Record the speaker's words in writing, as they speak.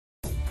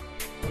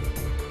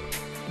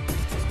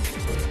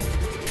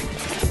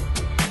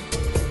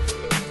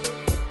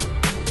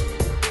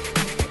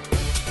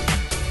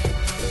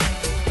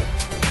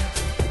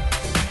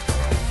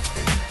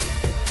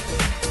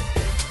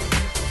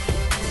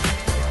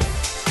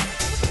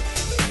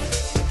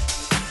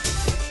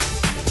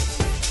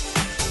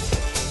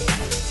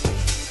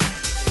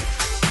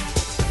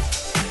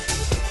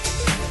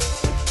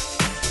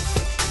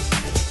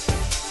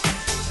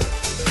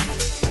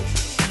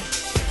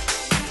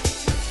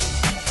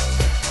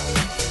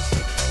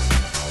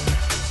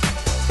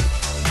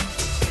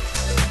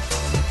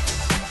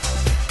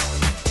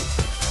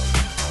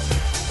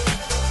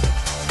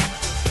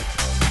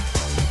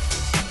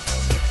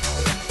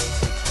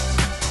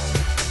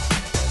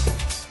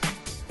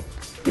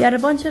We are a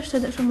bunch of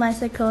students from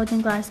Langside College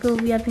in Glasgow.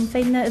 We have been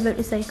finding out about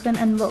recycling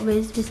and what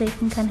ways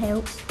recycling can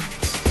help.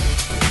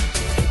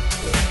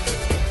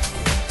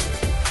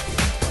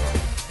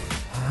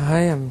 Hi,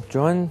 I'm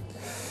John.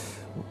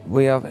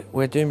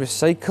 We're doing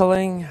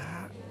recycling,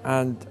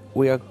 and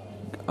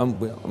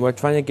we're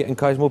trying to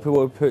encourage more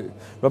people to put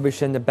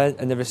rubbish in the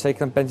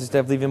recycling bins instead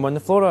of leaving them on the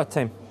floor all the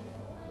time.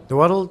 The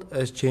world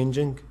is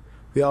changing.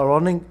 We are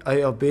running out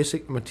of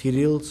basic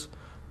materials.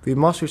 We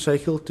must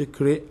recycle to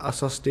create a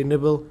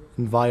sustainable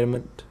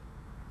environment.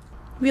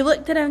 We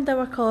looked around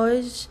our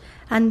college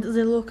and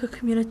the local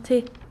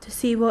community to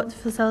see what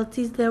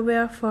facilities there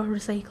were for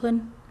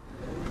recycling.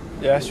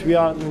 Yes, we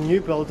are in a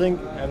new building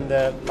in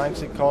the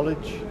Langside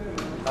College,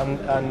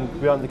 and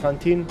we are in the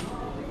canteen.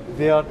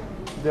 There are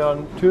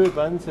two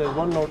bins. There's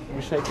one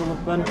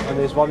recycling bin and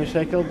there's one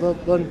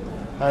recyclable bin,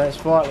 and it's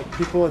for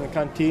people in the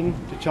canteen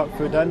to chuck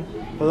food in.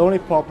 But the only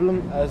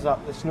problem is that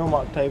it's no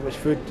marked out which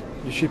food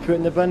you should put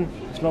in the bin.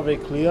 It's not very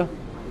clear.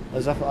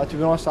 To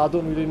be honest, I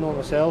don't really know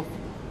myself.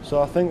 So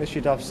I think they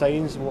should have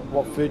signs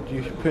what food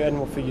you put in,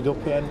 what food you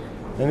don't put in.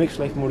 It makes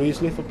life more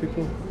easily for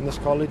people in this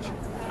college.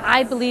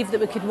 I believe that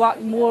we could work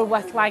more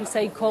with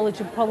Langside College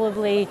and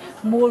probably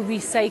more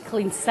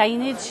recycling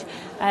signage,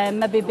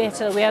 maybe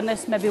better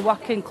awareness, maybe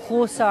working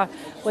closer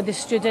with the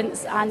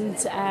students and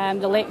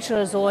the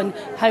lecturers on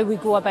how we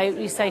go about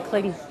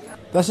recycling.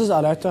 This is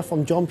a letter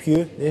from John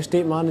Pugh, the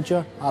estate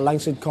manager at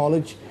Langside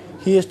College.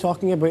 He is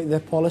talking about the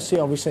policy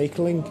of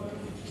recycling.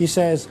 He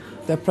says,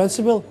 the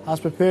principal has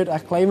prepared a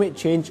climate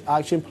change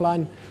action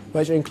plan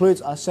which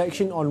includes a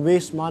section on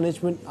waste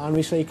management and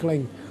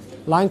recycling.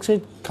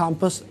 Langside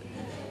campus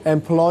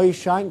employs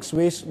Shanks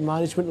Waste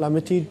Management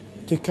Limited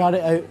to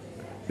carry out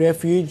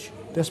refuse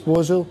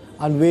disposal,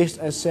 and waste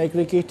is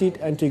segregated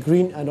into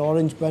green and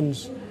orange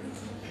bins.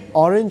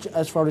 Orange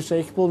is for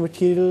recyclable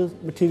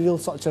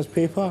materials such as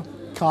paper,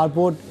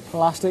 cardboard,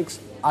 plastics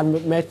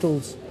and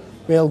metals,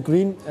 while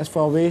green is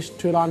for waste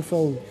to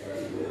landfill.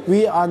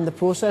 We are in the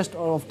process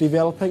of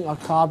developing a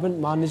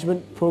carbon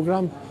management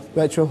programme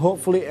which will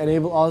hopefully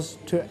enable us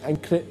to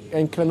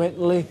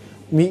incrementally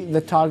meet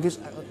the targets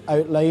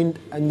outlined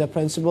in the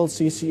Principal's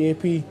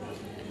CCAP.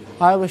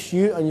 I wish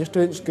you and your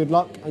students good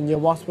luck in your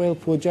worthwhile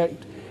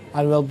project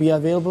and will be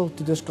available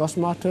to discuss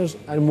matters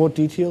in more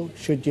detail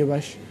should you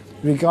wish.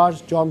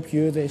 Regards, John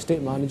Pugh, the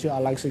estate manager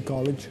at Langside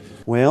College.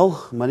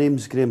 Well, my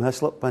name's Graham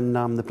Hislop and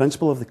I'm the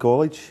principal of the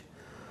college.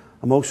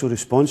 I'm also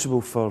responsible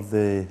for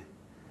the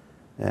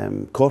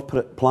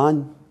corporate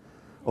plan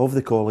of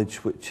the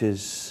college, which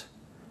is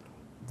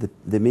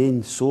the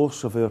main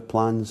source of our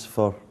plans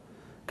for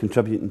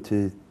contributing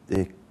to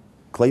the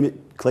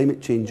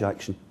climate change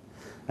action.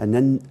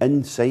 And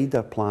inside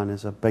our plan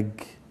is a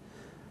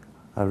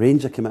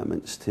range of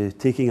commitments to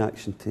taking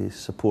action to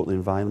support the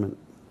environment.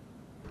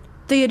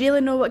 Do you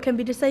really know what can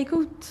be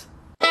recycled?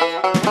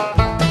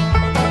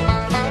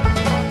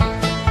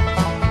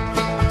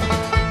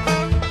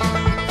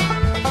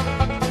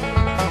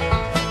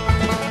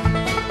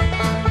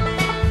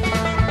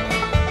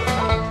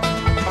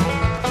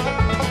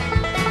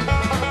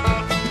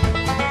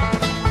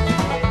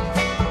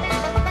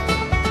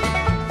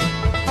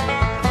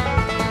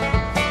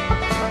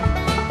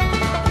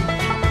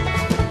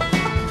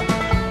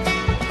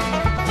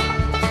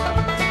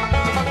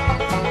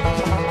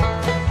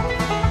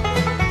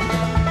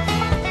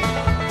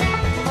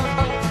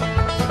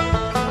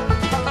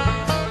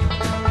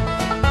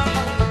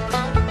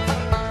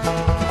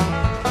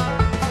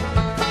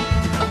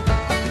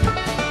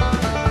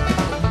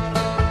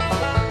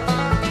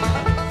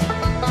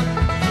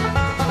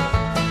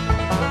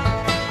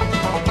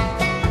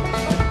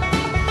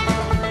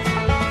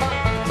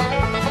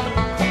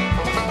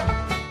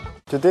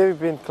 Today we've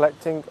been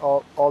collecting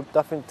all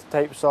different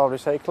types of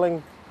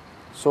recycling.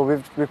 So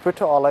we put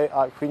it all out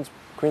at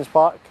Queen's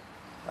Park,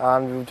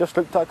 and we've just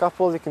looked at a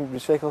couple. You can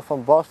recycle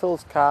from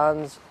bottles,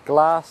 cans,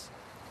 glass,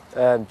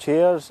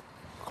 chairs,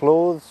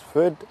 clothes,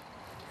 food. You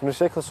can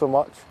recycle so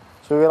much.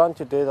 So we learned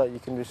today that you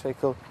can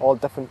recycle all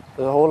different,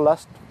 there's a whole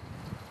list.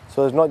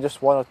 So there's not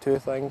just one or two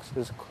things,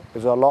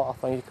 there's a lot of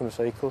things you can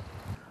recycle.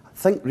 I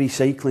think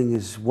recycling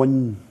is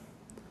one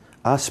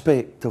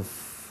aspect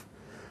of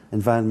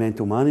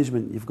environmental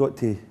management. You've got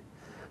to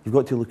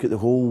look at the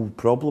whole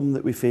problem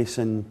that we face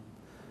in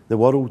the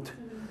world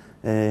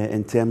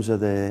in terms of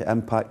the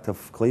impact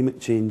of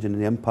climate change and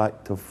the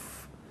impact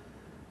of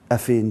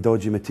iffy and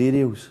dodgy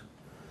materials.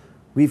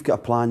 We've got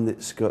a plan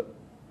that's got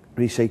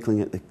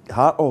recycling at the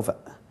heart of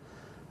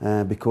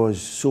it because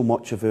so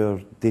much of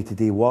our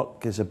day-to-day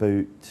work is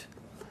about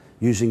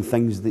using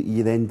things that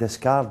you then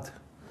discard,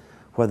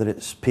 whether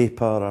it's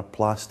paper or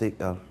plastic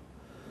or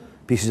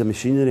pieces of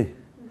machinery.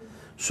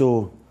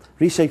 So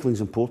recycling is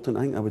important,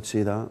 I think I would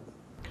say that.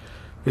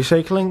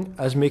 Recycling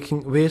is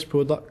making waste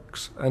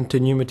products into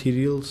new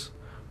materials.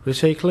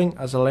 Recycling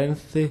is a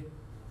lengthy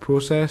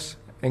process,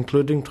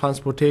 including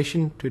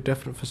transportation to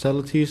different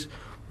facilities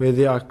where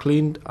they are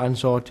cleaned and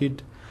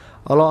sorted.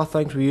 A lot of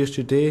things we use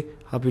today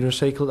have been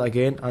recycled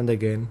again and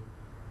again.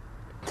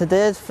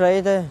 Today is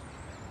Friday.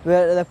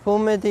 We're at the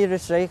Pomedy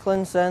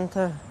Recycling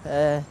Centre.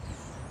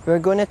 We're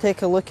going to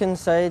take a look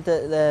inside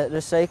at the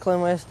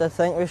recycling waste. I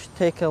think we should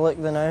take a look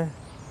now.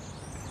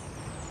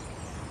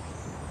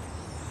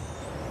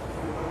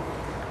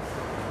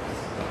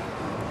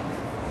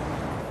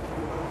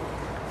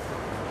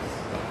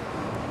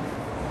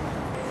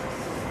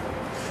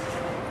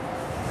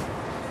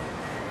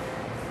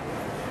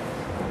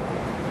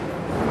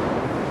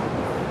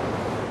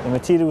 The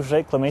materials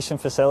reclamation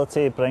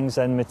facility brings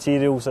in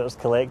materials that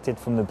are collected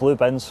from the blue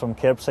bins from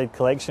curbside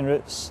collection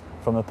routes,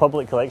 from the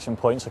public collection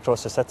points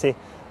across the city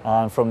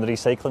and from the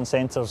recycling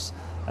centres,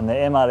 and the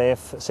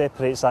MRF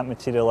separates that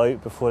material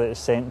out before it is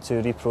sent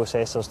to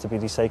reprocessors to be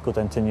recycled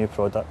into new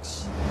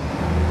products.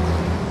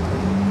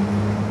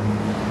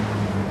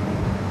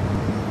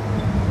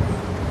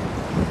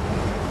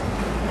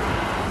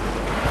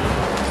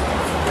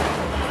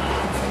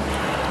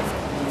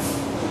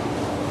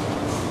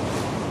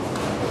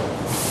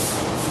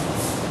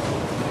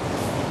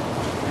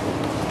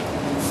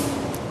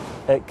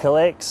 It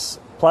collects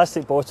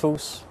plastic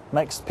bottles,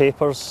 mixed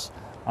papers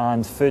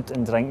and food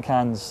and drink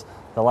cans,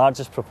 the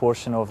largest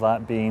proportion of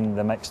that being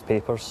the mixed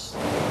papers.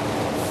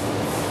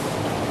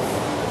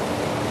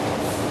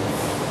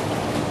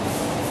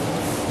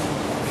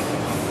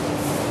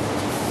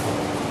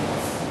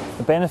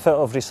 The benefit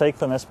of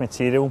recycling this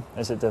material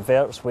is it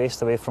diverts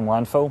waste away from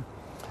landfill,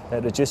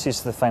 it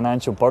reduces the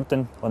financial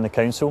burden on the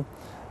council,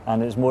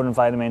 and it is more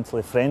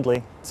environmentally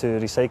friendly to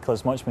recycle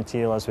as much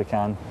material as we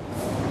can.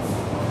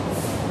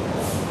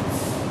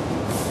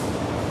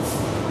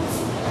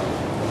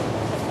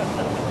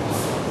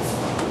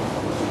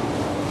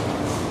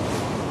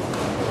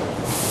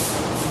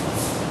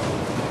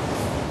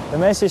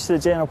 The message to the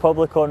general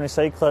public on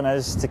recycling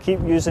is to keep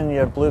using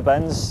your blue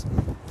bins,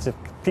 to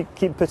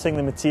keep putting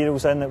the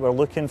materials in that we're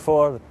looking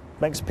for,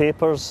 mixed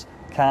papers,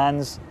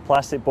 cans,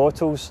 plastic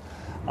bottles,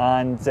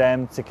 and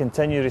to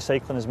continue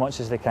recycling as much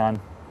as they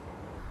can.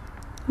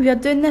 We are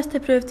doing this to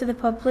prove to the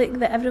public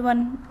that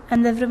everyone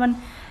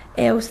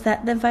else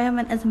that the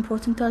environment is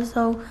important to us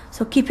all,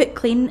 so keep it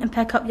clean and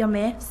pick up your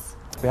mess.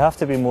 We have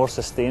to be more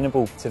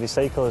sustainable to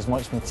recycle as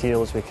much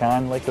material as we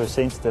can, like I was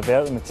saying, to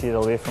divert the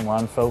material away from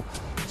landfill.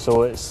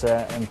 So it's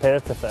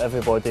imperative that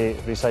everybody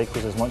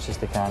recycles as much as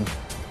they can.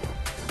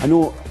 I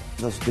know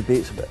there's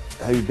debates about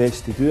how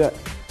best to do it,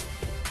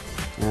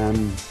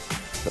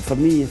 but for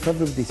me, if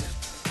everybody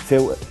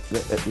felt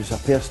that it was a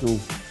personal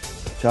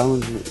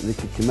challenge that they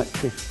could commit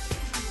to,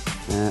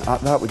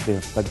 that would be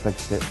a big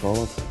step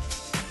forward.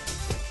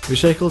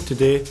 Recycle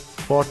today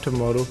for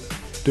tomorrow.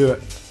 Do it.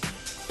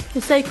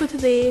 Recycle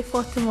today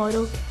for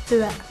tomorrow.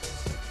 Do it.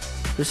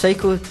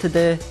 Recycle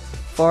today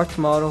for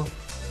tomorrow.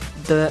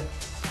 Do it.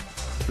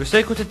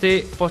 Recycle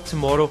today for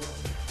tomorrow.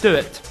 Do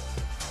it.